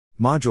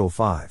Module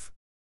 5.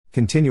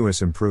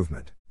 Continuous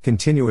improvement.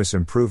 Continuous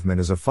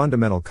improvement is a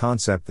fundamental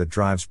concept that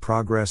drives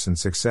progress and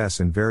success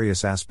in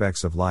various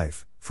aspects of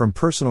life, from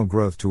personal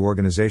growth to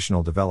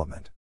organizational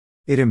development.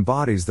 It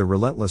embodies the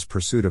relentless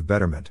pursuit of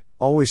betterment,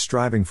 always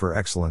striving for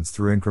excellence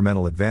through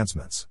incremental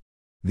advancements.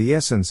 The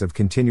essence of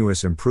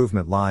continuous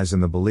improvement lies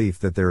in the belief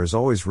that there is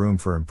always room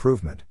for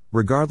improvement,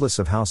 regardless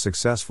of how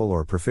successful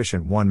or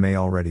proficient one may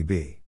already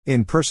be.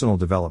 In personal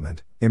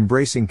development,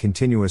 embracing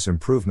continuous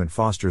improvement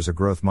fosters a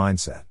growth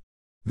mindset.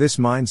 This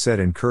mindset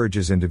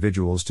encourages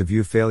individuals to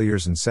view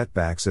failures and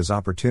setbacks as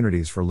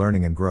opportunities for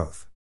learning and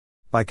growth.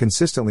 By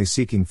consistently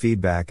seeking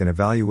feedback and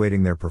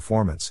evaluating their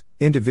performance,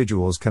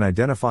 individuals can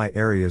identify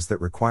areas that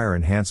require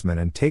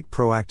enhancement and take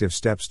proactive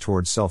steps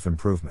towards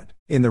self-improvement.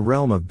 In the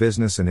realm of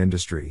business and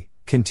industry,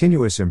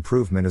 continuous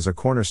improvement is a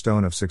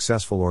cornerstone of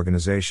successful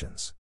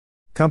organizations.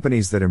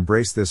 Companies that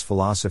embrace this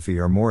philosophy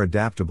are more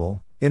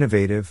adaptable,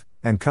 innovative,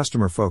 and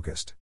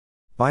customer-focused.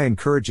 By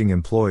encouraging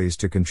employees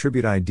to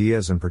contribute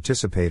ideas and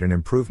participate in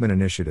improvement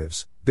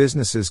initiatives,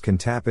 businesses can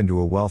tap into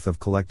a wealth of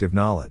collective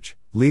knowledge,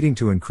 leading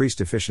to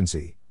increased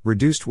efficiency,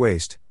 reduced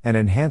waste, and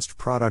enhanced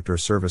product or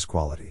service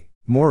quality.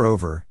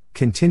 Moreover,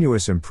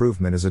 continuous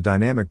improvement is a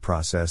dynamic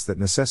process that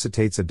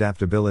necessitates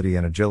adaptability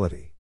and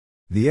agility.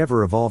 The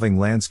ever-evolving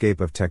landscape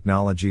of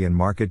technology and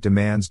market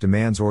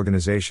demands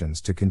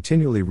organizations to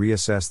continually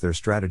reassess their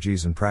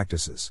strategies and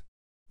practices.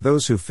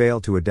 Those who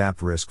fail to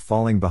adapt risk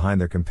falling behind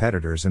their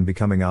competitors and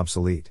becoming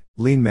obsolete.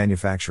 Lean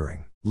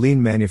manufacturing.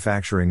 Lean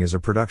manufacturing is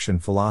a production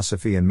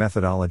philosophy and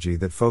methodology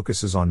that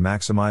focuses on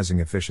maximizing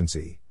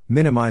efficiency,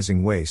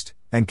 minimizing waste,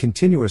 and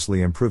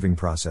continuously improving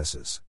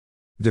processes.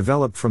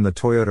 Developed from the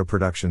Toyota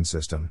production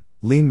system,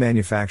 lean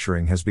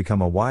manufacturing has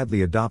become a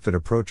widely adopted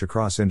approach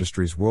across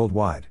industries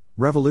worldwide,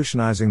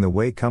 revolutionizing the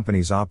way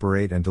companies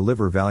operate and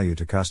deliver value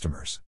to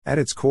customers. At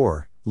its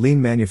core,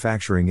 lean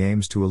manufacturing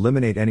aims to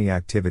eliminate any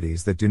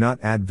activities that do not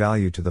add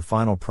value to the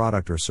final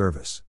product or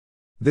service.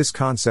 This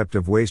concept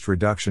of waste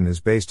reduction is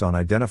based on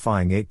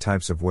identifying 8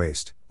 types of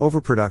waste: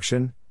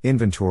 overproduction,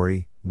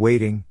 inventory,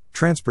 waiting,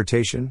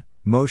 transportation,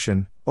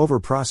 motion,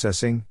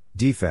 overprocessing,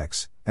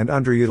 defects, and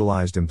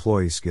underutilized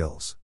employee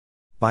skills.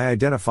 By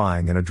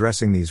identifying and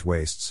addressing these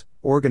wastes,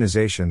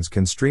 organizations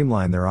can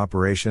streamline their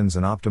operations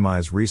and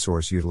optimize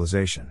resource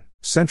utilization.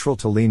 Central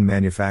to lean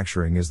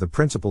manufacturing is the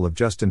principle of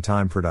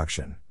just-in-time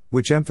production,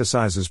 which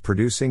emphasizes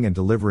producing and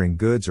delivering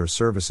goods or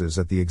services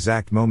at the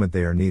exact moment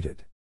they are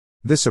needed.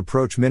 This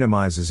approach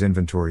minimizes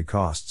inventory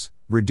costs,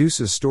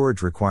 reduces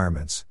storage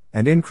requirements,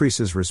 and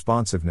increases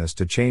responsiveness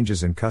to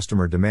changes in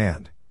customer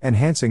demand,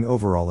 enhancing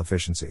overall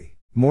efficiency.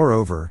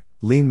 Moreover,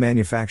 lean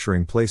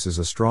manufacturing places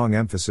a strong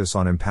emphasis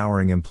on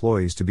empowering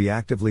employees to be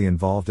actively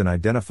involved in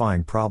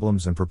identifying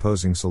problems and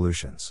proposing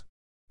solutions.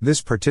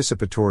 This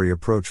participatory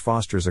approach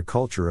fosters a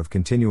culture of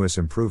continuous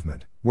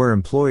improvement, where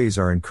employees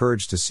are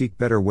encouraged to seek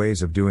better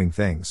ways of doing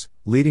things,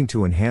 leading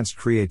to enhanced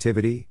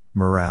creativity,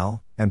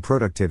 morale, and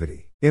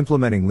productivity.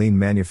 Implementing lean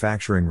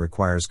manufacturing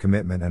requires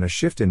commitment and a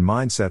shift in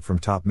mindset from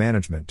top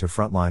management to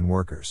frontline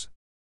workers.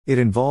 It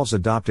involves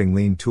adopting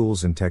lean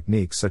tools and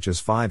techniques such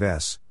as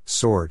 5S,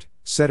 sort,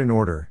 set in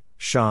order,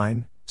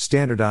 shine,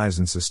 standardize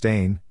and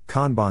sustain,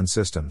 Kanban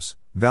systems,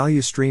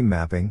 value stream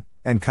mapping,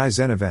 and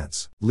Kaizen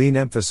events. Lean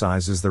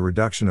emphasizes the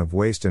reduction of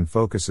waste and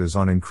focuses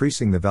on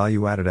increasing the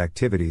value-added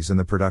activities in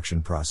the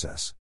production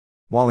process.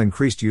 While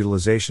increased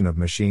utilization of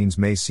machines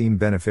may seem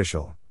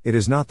beneficial, it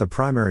is not the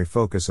primary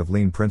focus of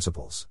lean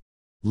principles.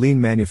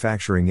 Lean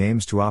manufacturing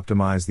aims to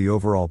optimize the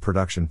overall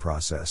production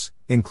process,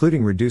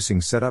 including reducing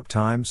setup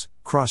times,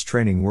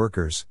 cross-training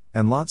workers,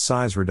 and lot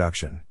size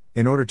reduction,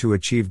 in order to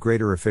achieve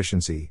greater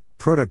efficiency,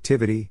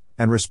 productivity,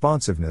 and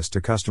responsiveness to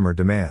customer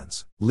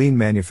demands. Lean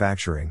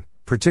manufacturing,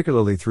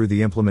 particularly through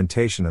the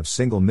implementation of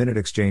single-minute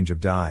exchange of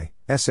die,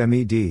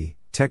 SMED,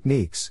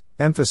 techniques,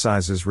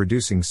 emphasizes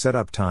reducing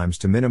setup times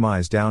to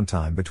minimize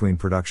downtime between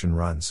production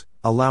runs,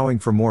 allowing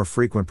for more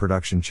frequent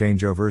production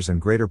changeovers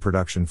and greater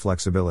production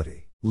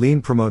flexibility.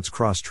 Lean promotes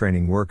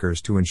cross-training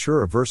workers to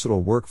ensure a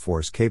versatile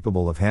workforce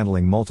capable of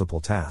handling multiple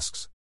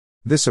tasks.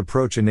 This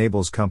approach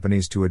enables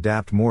companies to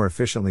adapt more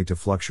efficiently to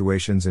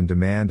fluctuations in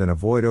demand and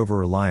avoid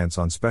over-reliance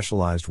on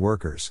specialized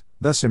workers,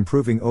 thus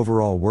improving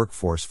overall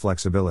workforce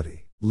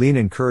flexibility. Lean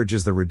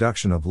encourages the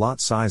reduction of lot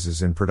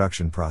sizes in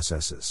production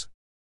processes.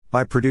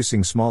 By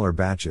producing smaller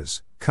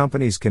batches,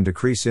 companies can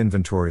decrease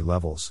inventory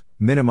levels,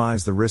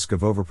 minimize the risk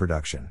of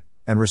overproduction,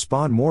 and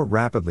respond more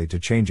rapidly to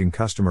changing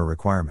customer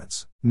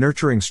requirements.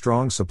 Nurturing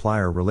strong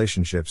supplier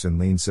relationships in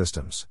lean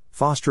systems,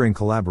 fostering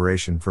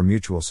collaboration for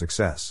mutual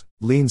success.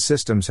 Lean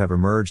systems have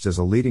emerged as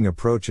a leading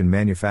approach in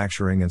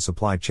manufacturing and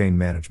supply chain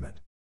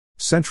management.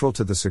 Central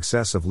to the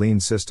success of lean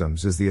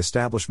systems is the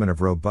establishment of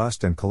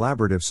robust and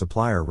collaborative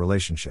supplier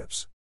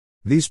relationships.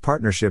 These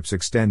partnerships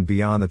extend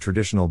beyond the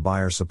traditional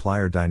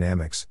buyer-supplier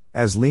dynamics,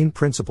 as lean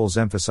principles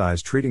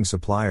emphasize treating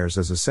suppliers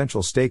as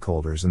essential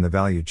stakeholders in the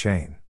value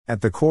chain.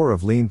 At the core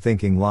of lean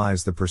thinking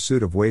lies the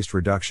pursuit of waste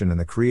reduction and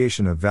the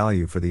creation of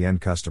value for the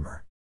end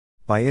customer.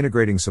 By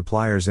integrating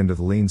suppliers into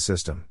the lean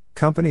system,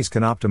 companies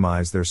can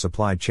optimize their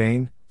supply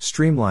chain,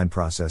 streamline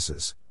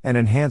processes, and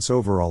enhance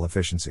overall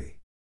efficiency.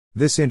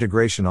 This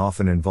integration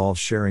often involves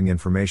sharing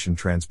information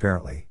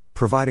transparently,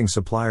 providing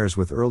suppliers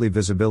with early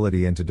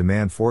visibility into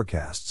demand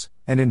forecasts,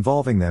 and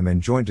involving them in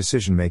joint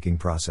decision-making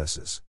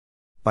processes.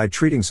 By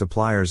treating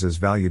suppliers as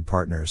valued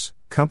partners,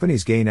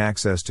 companies gain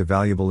access to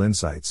valuable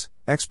insights,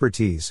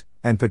 expertise,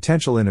 and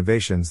potential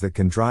innovations that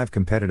can drive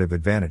competitive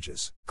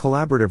advantages.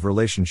 Collaborative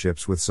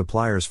relationships with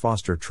suppliers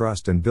foster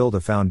trust and build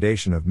a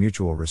foundation of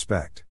mutual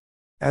respect.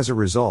 As a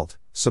result,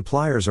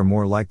 suppliers are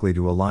more likely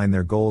to align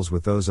their goals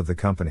with those of the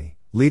company,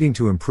 leading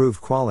to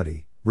improved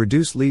quality,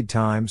 reduced lead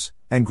times,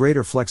 and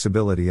greater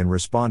flexibility in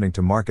responding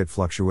to market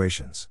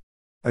fluctuations.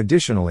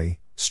 Additionally,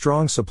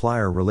 strong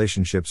supplier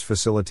relationships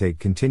facilitate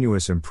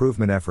continuous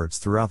improvement efforts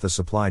throughout the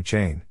supply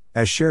chain,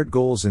 as shared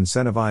goals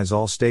incentivize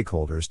all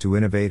stakeholders to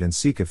innovate and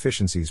seek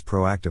efficiencies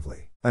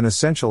proactively. An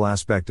essential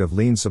aspect of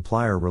lean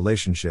supplier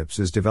relationships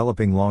is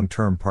developing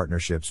long-term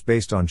partnerships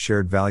based on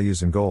shared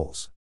values and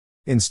goals.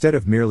 Instead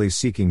of merely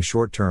seeking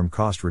short-term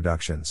cost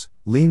reductions,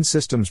 lean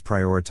systems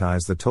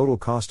prioritize the total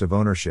cost of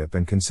ownership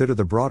and consider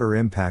the broader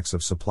impacts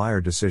of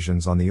supplier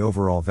decisions on the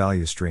overall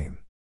value stream.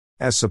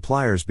 As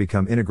suppliers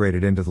become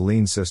integrated into the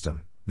lean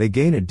system, they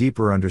gain a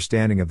deeper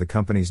understanding of the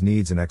company's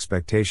needs and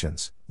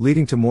expectations,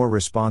 leading to more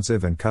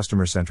responsive and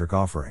customer-centric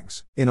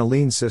offerings. In a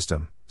lean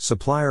system,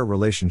 supplier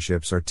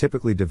relationships are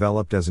typically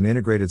developed as an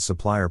integrated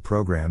supplier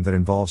program that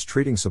involves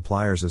treating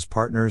suppliers as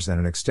partners and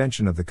an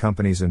extension of the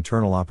company's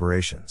internal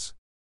operations.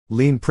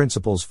 Lean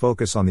principles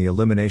focus on the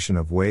elimination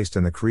of waste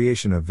and the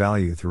creation of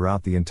value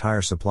throughout the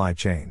entire supply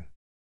chain.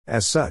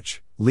 As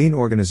such, lean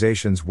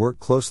organizations work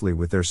closely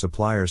with their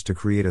suppliers to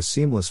create a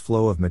seamless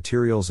flow of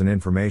materials and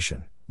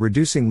information,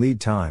 reducing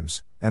lead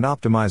times, and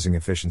optimizing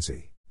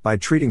efficiency. By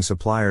treating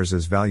suppliers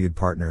as valued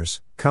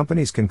partners,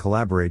 companies can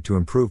collaborate to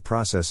improve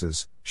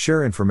processes,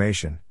 share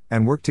information,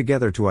 and work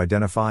together to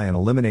identify and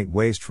eliminate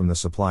waste from the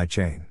supply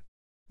chain.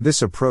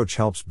 This approach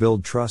helps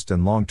build trust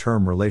and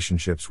long-term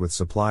relationships with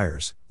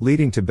suppliers,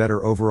 leading to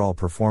better overall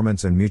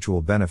performance and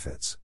mutual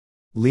benefits.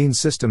 Lean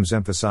systems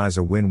emphasize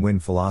a win-win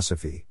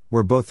philosophy,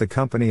 where both the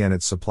company and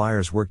its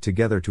suppliers work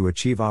together to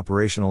achieve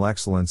operational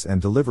excellence and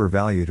deliver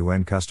value to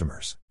end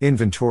customers.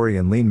 Inventory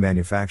and lean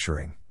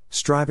manufacturing,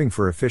 striving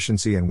for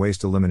efficiency and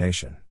waste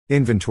elimination.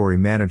 Inventory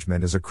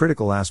management is a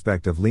critical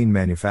aspect of lean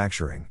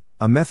manufacturing,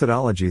 a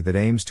methodology that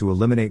aims to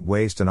eliminate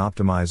waste and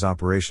optimize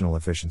operational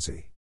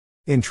efficiency.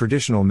 In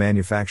traditional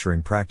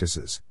manufacturing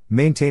practices,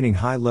 maintaining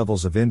high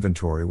levels of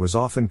inventory was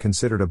often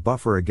considered a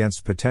buffer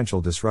against potential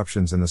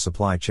disruptions in the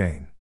supply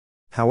chain.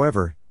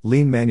 However,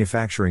 lean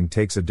manufacturing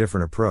takes a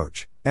different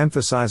approach,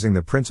 emphasizing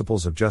the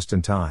principles of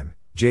just-in-time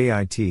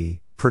 (JIT)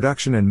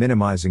 production and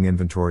minimizing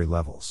inventory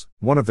levels.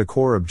 One of the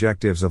core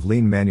objectives of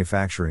lean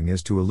manufacturing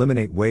is to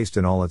eliminate waste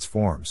in all its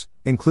forms,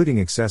 including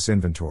excess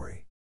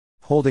inventory.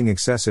 Holding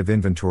excessive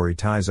inventory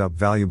ties up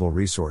valuable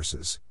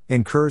resources,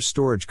 incurs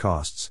storage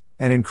costs,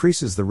 and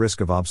increases the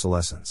risk of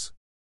obsolescence.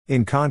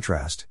 In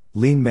contrast,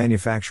 lean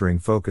manufacturing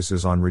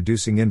focuses on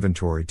reducing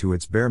inventory to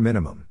its bare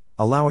minimum,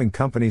 allowing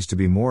companies to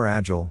be more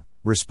agile,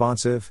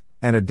 responsive,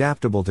 and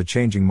adaptable to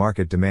changing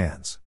market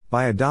demands.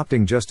 By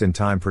adopting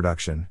just-in-time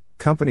production,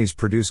 companies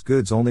produce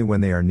goods only when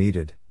they are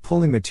needed,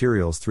 pulling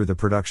materials through the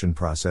production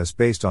process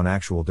based on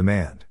actual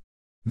demand.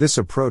 This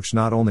approach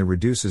not only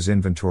reduces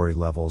inventory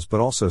levels but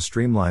also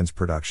streamlines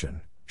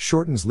production,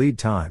 shortens lead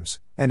times,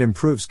 and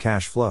improves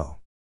cash flow.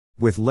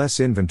 With less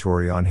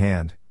inventory on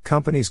hand,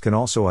 companies can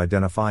also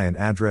identify and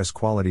address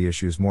quality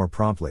issues more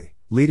promptly,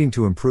 leading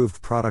to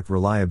improved product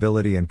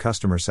reliability and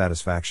customer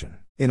satisfaction.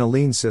 In a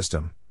lean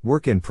system,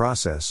 work in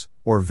process,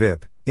 or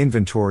VIP,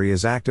 inventory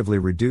is actively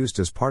reduced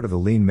as part of the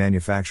lean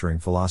manufacturing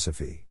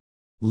philosophy.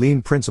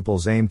 Lean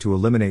principles aim to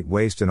eliminate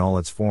waste in all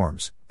its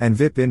forms, and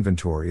VIP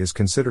inventory is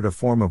considered a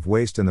form of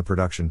waste in the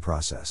production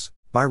process.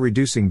 By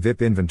reducing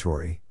VIP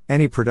inventory,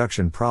 any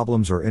production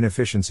problems or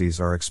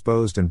inefficiencies are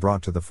exposed and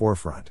brought to the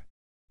forefront.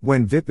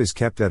 When VIP is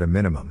kept at a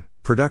minimum,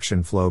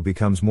 production flow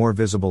becomes more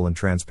visible and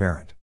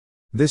transparent.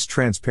 This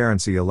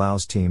transparency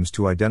allows teams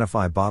to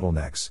identify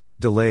bottlenecks,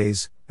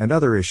 delays, and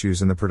other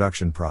issues in the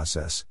production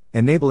process,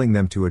 enabling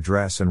them to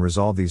address and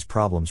resolve these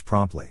problems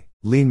promptly.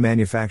 Lean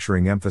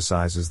manufacturing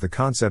emphasizes the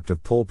concept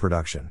of pull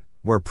production,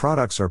 where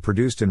products are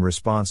produced in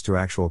response to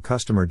actual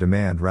customer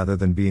demand rather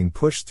than being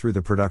pushed through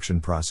the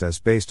production process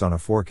based on a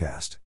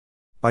forecast.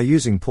 By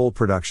using pull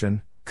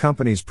production,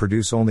 companies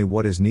produce only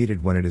what is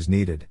needed when it is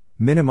needed,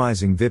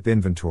 minimizing VIP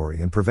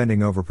inventory and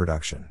preventing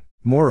overproduction.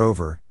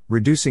 Moreover,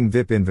 reducing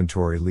VIP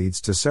inventory leads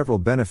to several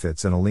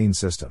benefits in a lean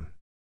system.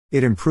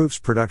 It improves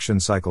production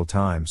cycle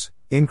times,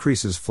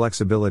 increases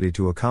flexibility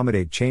to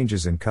accommodate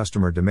changes in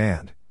customer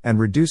demand, and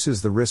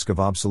reduces the risk of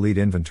obsolete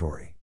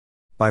inventory.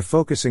 By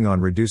focusing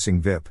on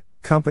reducing VIP,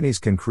 companies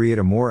can create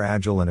a more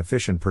agile and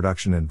efficient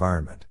production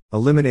environment.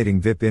 Eliminating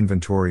VIP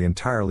inventory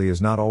entirely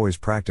is not always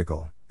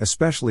practical,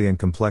 especially in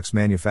complex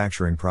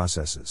manufacturing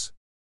processes.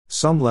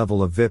 Some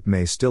level of VIP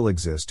may still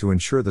exist to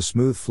ensure the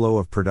smooth flow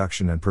of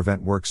production and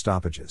prevent work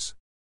stoppages.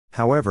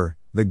 However,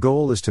 the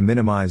goal is to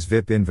minimize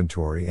VIP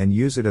inventory and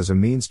use it as a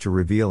means to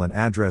reveal and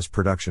address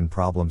production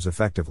problems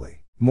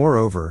effectively.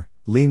 Moreover,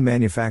 lean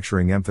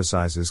manufacturing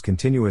emphasizes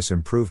continuous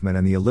improvement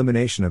and the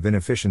elimination of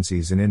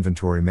inefficiencies in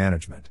inventory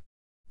management.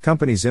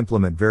 Companies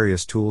implement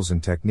various tools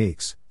and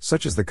techniques,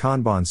 such as the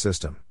Kanban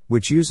system,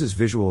 which uses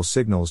visual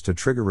signals to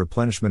trigger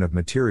replenishment of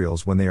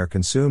materials when they are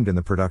consumed in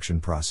the production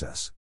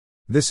process.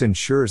 This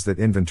ensures that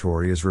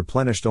inventory is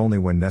replenished only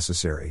when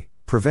necessary,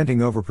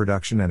 preventing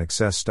overproduction and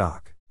excess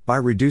stock. By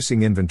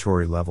reducing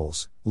inventory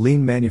levels,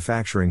 lean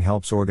manufacturing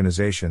helps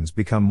organizations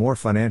become more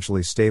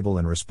financially stable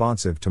and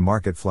responsive to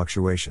market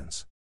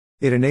fluctuations.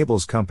 It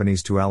enables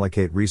companies to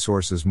allocate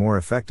resources more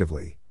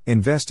effectively,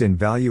 invest in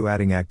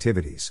value-adding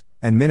activities,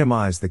 and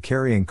minimize the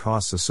carrying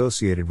costs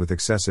associated with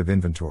excessive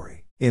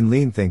inventory. In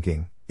lean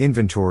thinking,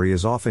 inventory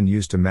is often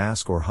used to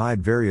mask or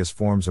hide various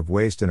forms of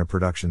waste in a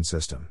production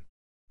system.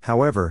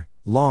 However,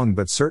 long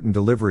but certain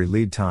delivery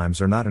lead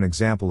times are not an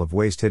example of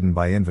waste hidden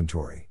by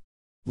inventory.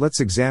 Let's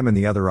examine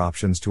the other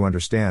options to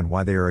understand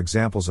why they are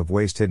examples of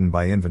waste hidden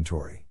by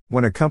inventory.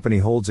 When a company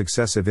holds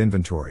excessive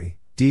inventory,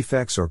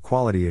 defects or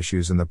quality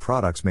issues in the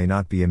products may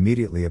not be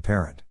immediately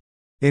apparent.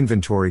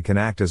 Inventory can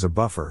act as a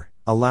buffer,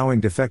 allowing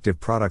defective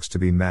products to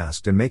be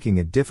masked and making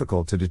it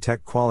difficult to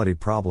detect quality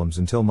problems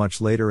until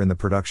much later in the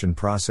production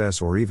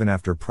process or even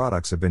after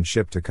products have been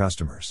shipped to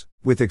customers.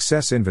 With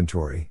excess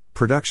inventory,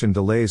 production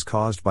delays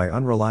caused by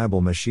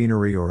unreliable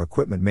machinery or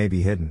equipment may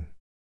be hidden.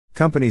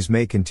 Companies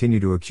may continue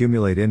to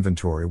accumulate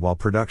inventory while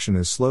production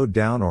is slowed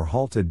down or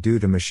halted due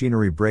to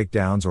machinery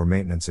breakdowns or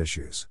maintenance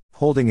issues.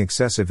 Holding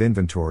excessive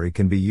inventory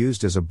can be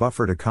used as a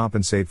buffer to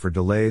compensate for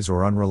delays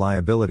or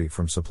unreliability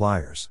from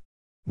suppliers.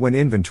 When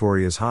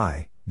inventory is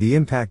high, the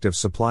impact of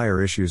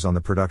supplier issues on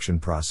the production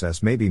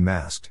process may be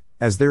masked,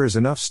 as there is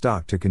enough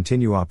stock to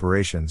continue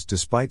operations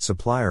despite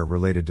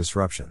supplier-related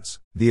disruptions.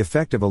 The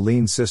effect of a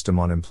lean system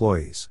on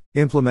employees.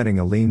 Implementing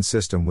a lean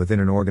system within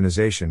an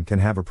organization can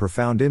have a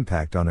profound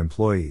impact on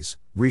employees,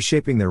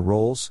 reshaping their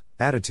roles,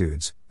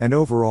 attitudes, and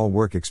overall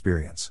work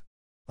experience.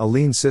 A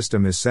lean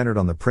system is centered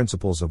on the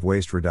principles of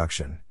waste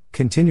reduction,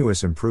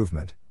 continuous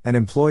improvement, and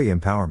employee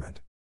empowerment.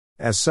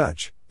 As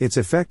such, its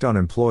effect on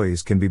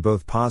employees can be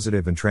both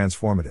positive and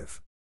transformative.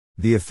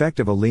 The effect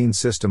of a lean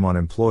system on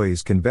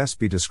employees can best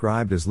be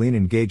described as lean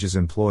engages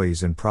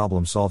employees in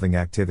problem-solving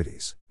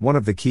activities. One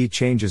of the key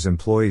changes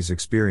employees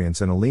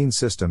experience in a lean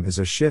system is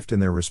a shift in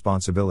their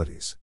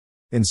responsibilities.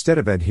 Instead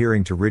of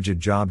adhering to rigid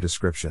job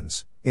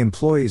descriptions,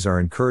 employees are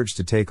encouraged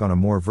to take on a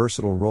more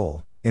versatile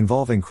role,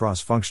 involving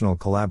cross-functional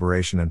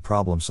collaboration and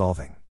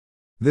problem-solving.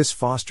 This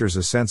fosters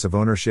a sense of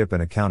ownership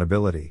and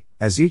accountability,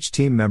 as each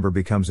team member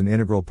becomes an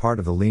integral part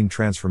of the lean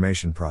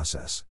transformation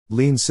process.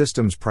 Lean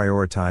systems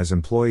prioritize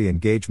employee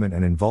engagement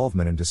and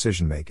involvement in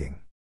decision-making.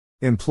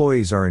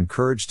 Employees are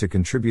encouraged to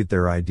contribute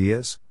their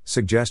ideas,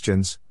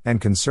 suggestions, and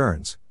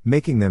concerns,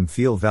 making them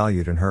feel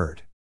valued and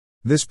heard.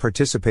 This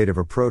participative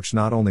approach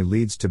not only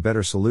leads to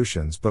better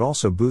solutions but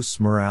also boosts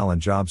morale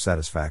and job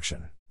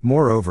satisfaction.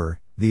 Moreover,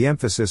 the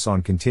emphasis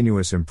on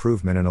continuous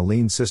improvement in a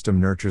lean system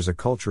nurtures a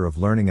culture of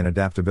learning and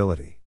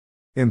adaptability.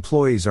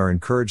 Employees are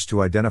encouraged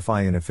to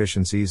identify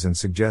inefficiencies and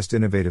suggest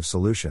innovative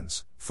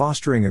solutions,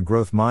 fostering a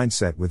growth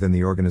mindset within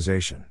the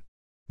organization.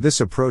 This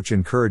approach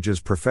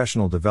encourages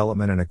professional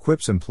development and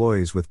equips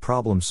employees with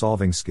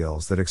problem-solving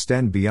skills that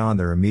extend beyond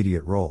their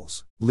immediate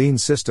roles. Lean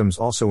systems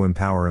also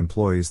empower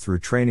employees through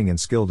training and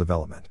skill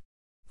development.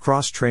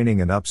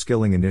 Cross-training and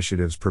upskilling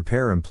initiatives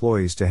prepare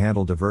employees to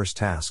handle diverse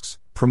tasks,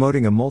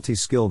 promoting a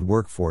multi-skilled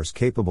workforce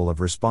capable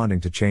of responding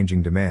to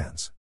changing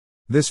demands.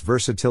 This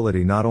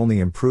versatility not only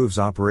improves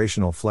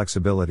operational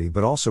flexibility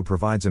but also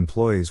provides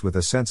employees with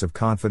a sense of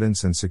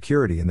confidence and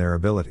security in their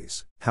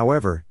abilities.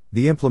 However,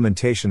 the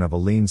implementation of a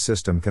lean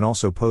system can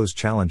also pose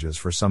challenges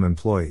for some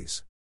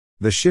employees.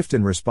 The shift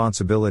in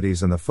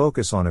responsibilities and the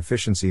focus on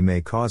efficiency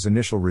may cause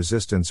initial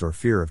resistance or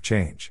fear of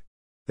change.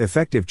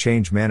 Effective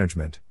change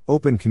management,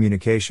 open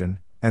communication,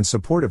 and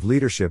supportive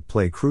leadership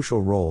play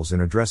crucial roles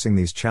in addressing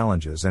these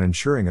challenges and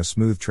ensuring a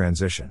smooth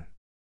transition.